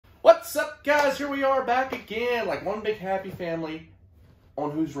What's up, guys? Here we are back again, like one big happy family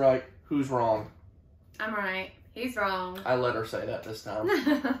on Who's Right, Who's Wrong. I'm right. He's wrong. I let her say that this time.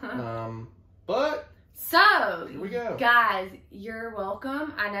 But so, here we go. Guys, you're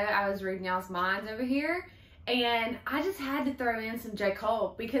welcome. I know I was reading y'all's minds over here, and I just had to throw in some J.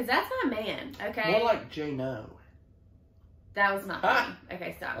 Cole because that's my man, okay? More like J. No. That was not funny.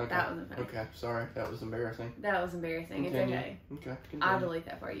 Okay, stop. Okay. That wasn't funny. Okay, sorry. That was embarrassing. That was embarrassing. Continue. It's okay. Okay, continue. I'll delete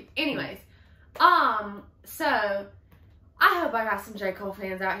that for you. Anyways, so I hope I got some J. Cole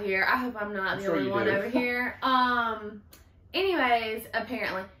fans out here. I hope I'm not the sure only you one do. over here. Anyways,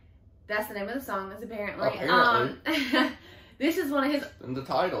 apparently, that's the name of the song. Is apparently. This is one of his. In the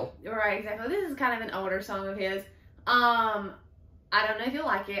title. Right, exactly. This is kind of an older song of his. I don't know if you'll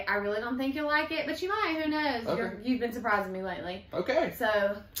like it. I really don't think you'll like it, but you might. Who knows? Okay. You've been surprising me lately. Okay.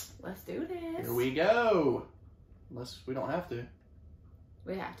 So let's do this. Here we go. Unless we don't have to.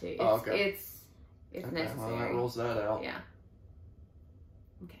 We have to. It's, okay. It's Okay, necessary. well, that rules that out. Yeah.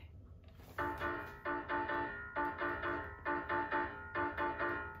 Okay.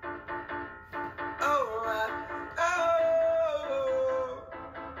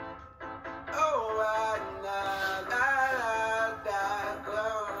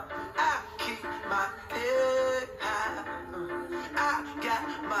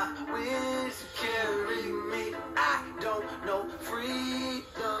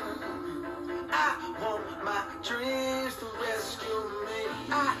 Dreams to rescue me.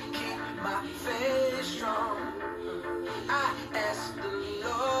 I keep my faith strong. I ask the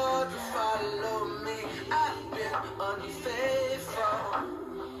Lord to follow me. I've been unfaithful.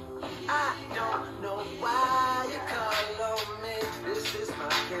 I don't know why you call on me. This is my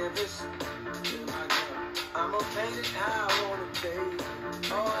canvas. I'ma paint it how I wanna be.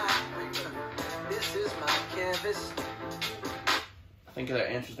 This is my canvas. I think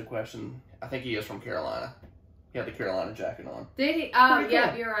that answers the question. I think he is from Carolina. He had the Carolina jacket on. Did he? Oh, Pretty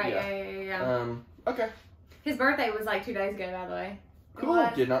yeah, cool. you're right. Yeah. Okay. His birthday was like 2 days ago, by the way. Cool.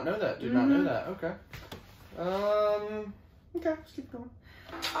 What? Did not know that. Did not know that. Okay. Okay, let's keep going.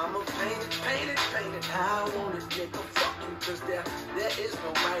 I'ma paint it how I want it, nigga. Fuck you, cause there is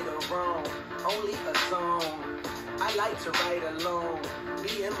no right or wrong, only a song. I like to write alone,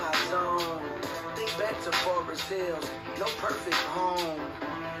 be in my zone. Think back to Forest Hills, no perfect home.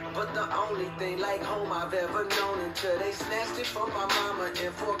 But the only thing like home I've ever known until they snatched it from my mama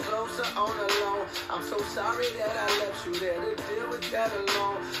and foreclosed her on a loan. I'm so sorry that I left you there to deal with that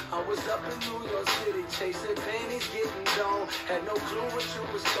alone. I was up in New York City chasing pennies, getting gone. Had no clue what you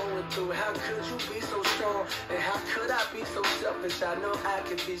was going through. How could you be so strong? And how could I be so selfish? I know I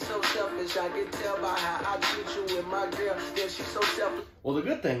could be so selfish. I can tell by how I treat you with my girl that she's so selfish. Well, the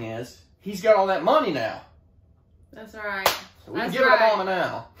good thing is, he's got all that money now. That's all right. So we can That's give it right. to mama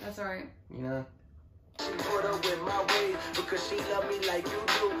now. That's all right. You know? She put her in my way because she love me like you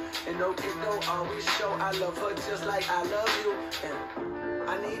do. And no, it don't always show. I love her just like I love you. And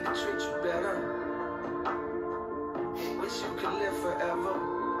I need to treat you better. Wish you could live forever.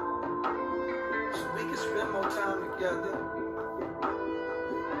 So we can spend more time together.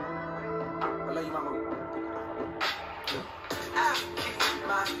 I love you, mama. I keep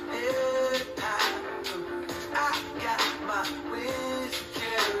my head high. I got my wings to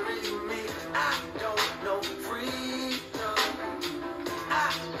carry me. I don't know freedom. I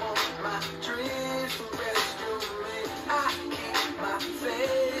want my dreams to rescue me. I keep my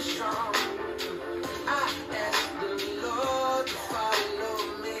faith strong. I ask the Lord to follow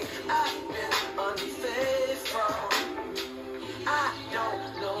me. I've been unfaithful. I don't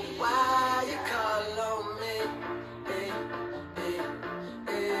know why you call on me. Hey, hey,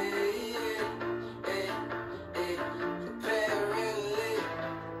 hey, hey, hey. Apparently,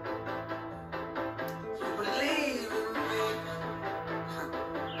 you believe in me.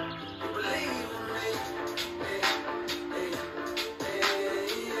 You believe in me. Hey, hey, hey, hey,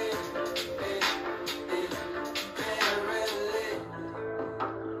 hey. Apparently,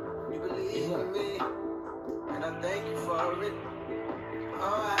 you believe in me, and I thank you for it.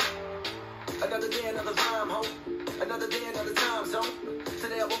 Alright. Another day, another rhyme, ho. Another day, another time zone.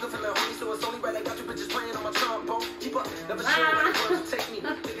 Today I woke up feeling horny, so it's only right I got you bitches playing on my trombone. Keep up, never sure where the words will take me.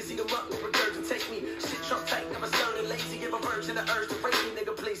 Niggas see them up, regurgitate me. Shit trump tight, never stern and lazy. Give a virgin the urge to rape me,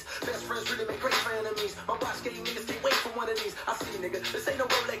 nigga, please. Best friends really make great for enemies. My watch game niggas can't wait for one of these. I see, nigga, this ain't no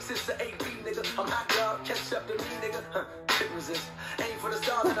Rolex, it's an AP, nigga. I'm hot, dog, catch up to me, nigga. Couldn't resist. Aim for the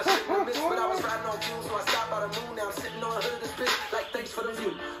stars and I shouldn't have missed. But I was riding on fumes, so I stopped by the moon. Now I'm sitting on a hood of this bitch. Like, thanks for the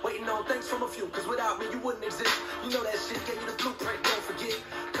view. Waiting on things points from a few, cause without me you wouldn't exist. You know that shit gave you the blueprint, don't forget.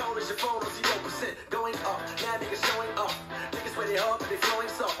 Cold as your phone on 0%, going up. Now niggas showing up. Niggas where they up, they flowing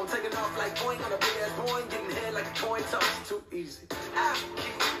soft. I'm taking off like boing on a big ass boing, getting hit like a coin toss. Too easy. I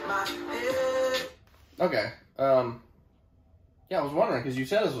keep my head. Okay. Yeah, I was wondering because you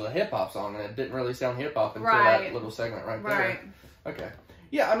said this was a hip hop song and it didn't really sound hip hop until that little segment right there. Right. Okay.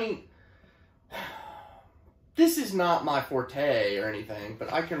 Yeah, I mean, this is not my forte or anything,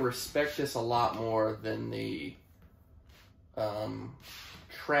 but I can respect this a lot more than the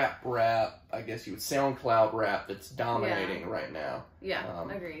trap rap, I guess you would, SoundCloud rap that's dominating right now. Yeah,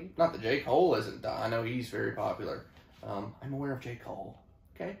 agreed. Not that J. Cole isn't. I know he's very popular. I'm aware of J. Cole.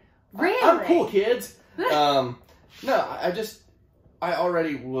 Okay. Really? I'm cool, kids. No, I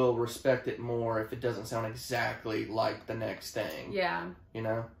already will respect it more if it doesn't sound exactly like the next thing. Yeah. You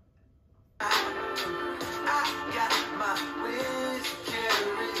know? I got my wings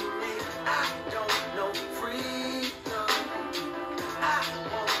carrying me. I don't know freedom. I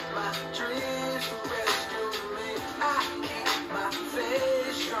want my dreams to rescue me. I keep my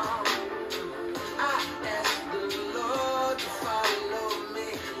faith strong. I ask the Lord to follow me.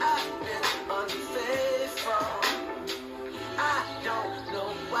 I've been unfaithful. I don't know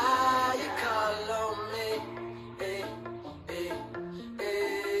why you call on me. Hey, hey,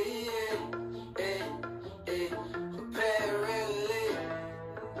 hey, hey, hey. Apparently,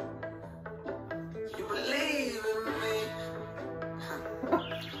 you believe in me.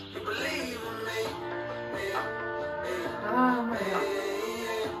 You believe in me. Hey, hey, Oh my hey, God.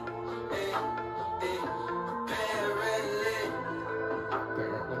 hey, hey.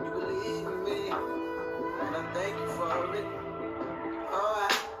 Apparently, you believe in me. And I thank you for it.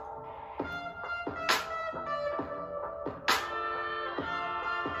 Alright.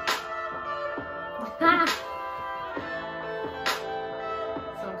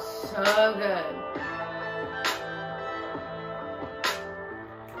 Sounds so good.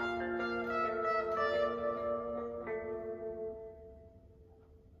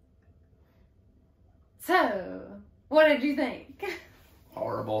 So, what did you think?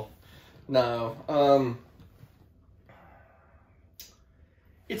 Horrible. No.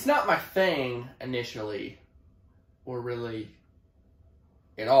 It's not my thing initially, or really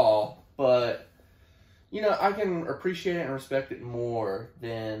at all, but, you know, I can appreciate it and respect it more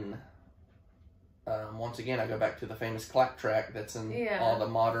than, once again, I go back to the famous clap track that's in all the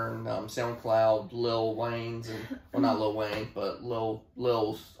modern SoundCloud Lil Waynes, and, well, not Lil Wayne, but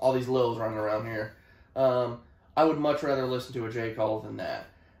Lils, all these Lils running around here. I would much rather listen to a J. Cole than that.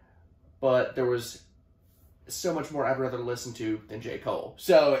 But there was so much more I'd rather listen to than J. Cole.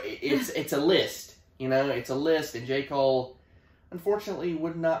 So it's a list, you know, it's a list, and J. Cole, unfortunately,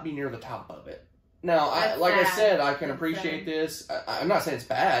 would not be near the top of it. Now, I said, I can appreciate this. I'm not saying it's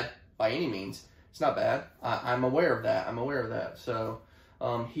bad by any means. It's not bad. I'm aware of that. So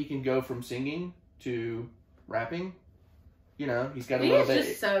he can go from singing to rapping. You know, he's got a little bit. He's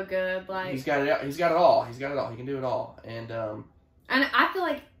just so good. Like he's got it. He's got it all. He can do it all. And I feel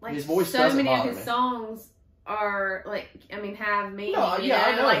like his voice so doesn't many of bother his me. songs are like, I mean, have meaning. No, you yeah, know?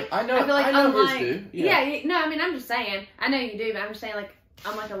 I know. Like, I know. I feel like I know unlike, his do. no, I mean, I'm just saying. I know you do, but I'm just saying, like,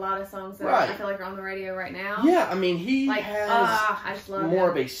 unlike a lot of songs that I feel like are on the radio right now. Yeah, I mean, he like, has I just love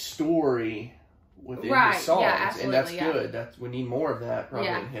more him. of a story within Right, his songs, yeah, and that's absolutely, good. We need more of that probably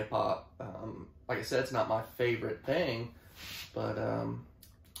Yeah. in hip hop. Like I said, it's not my favorite thing, but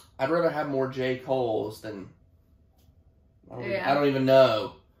I'd rather have more J. Cole's than I don't even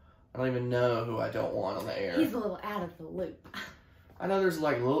know. I don't even know who I don't want on the air. He's a little out of the loop. I know there's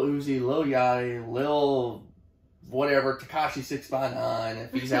like Lil Uzi, Lil Yachty, Lil whatever, Tekashi 6ix9ine,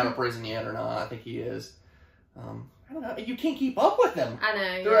 if he's out of prison yet or not. I think he is. I don't know. You can't keep up with them. I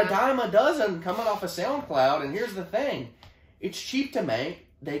know. They're a dime a dozen coming off of SoundCloud, and here's the thing. It's cheap to make.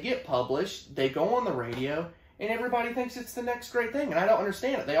 They get published. They go on the radio, and everybody thinks it's the next great thing, and I don't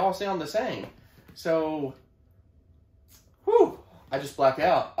understand it. They all sound the same. So, whew, I just blacked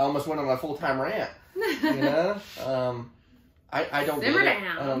out. I almost went on a full-time rant, you know? I don't Simmer get it.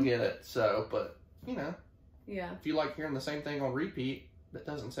 down. I don't get it. So, but, you know, Yeah. if you like hearing the same thing on repeat that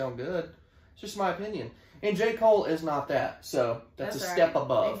doesn't sound good, it's just my opinion. And J. Cole is not that, so that's a step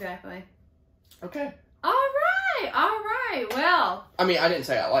above. Exactly. Okay. All right. Well, I mean, I didn't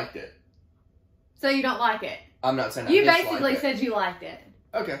say I liked it. so you don't like it. I'm not saying I You disliked basically it. said you liked it.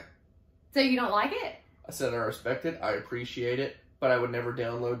 Okay. So you don't like it? I said I respect it, I appreciate it, but I would never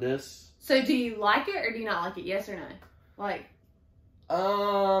download this. So do you like it or do you not like it? Yes or no? Like,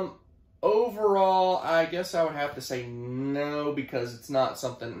 Overall, I guess I would have to say no, because it's not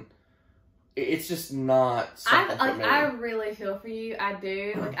something it's just not something for me. I really feel for you. I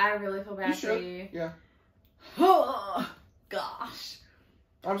do. Like, I really feel bad for you. Yeah. Oh, gosh.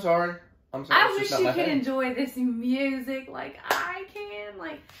 I'm sorry. I wish you could enjoy this music like I can.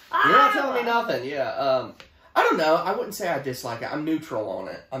 Like, you're not telling me nothing. Yeah. I don't know. I wouldn't say I dislike it. I'm neutral on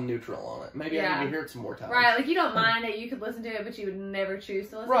it. Maybe I need to hear it some more times. Right. Like, you don't mind it. You could listen to it, but you would never choose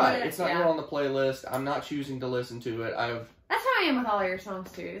to listen to it. Right. It's not going on the playlist. I'm not choosing to listen to it. That's how I am with all your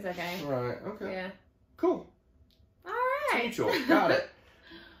songs, too. It's okay. Right. Okay. Yeah. Cool. All right. Mutual. Got it.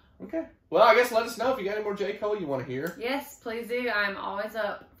 Okay. Well, I guess let us know if you got any more J. Cole you want to hear. Yes, please do. I'm always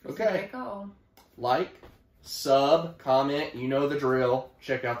up for some J. Cole. Like, sub, comment. You know the drill.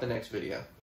 Check out the next video.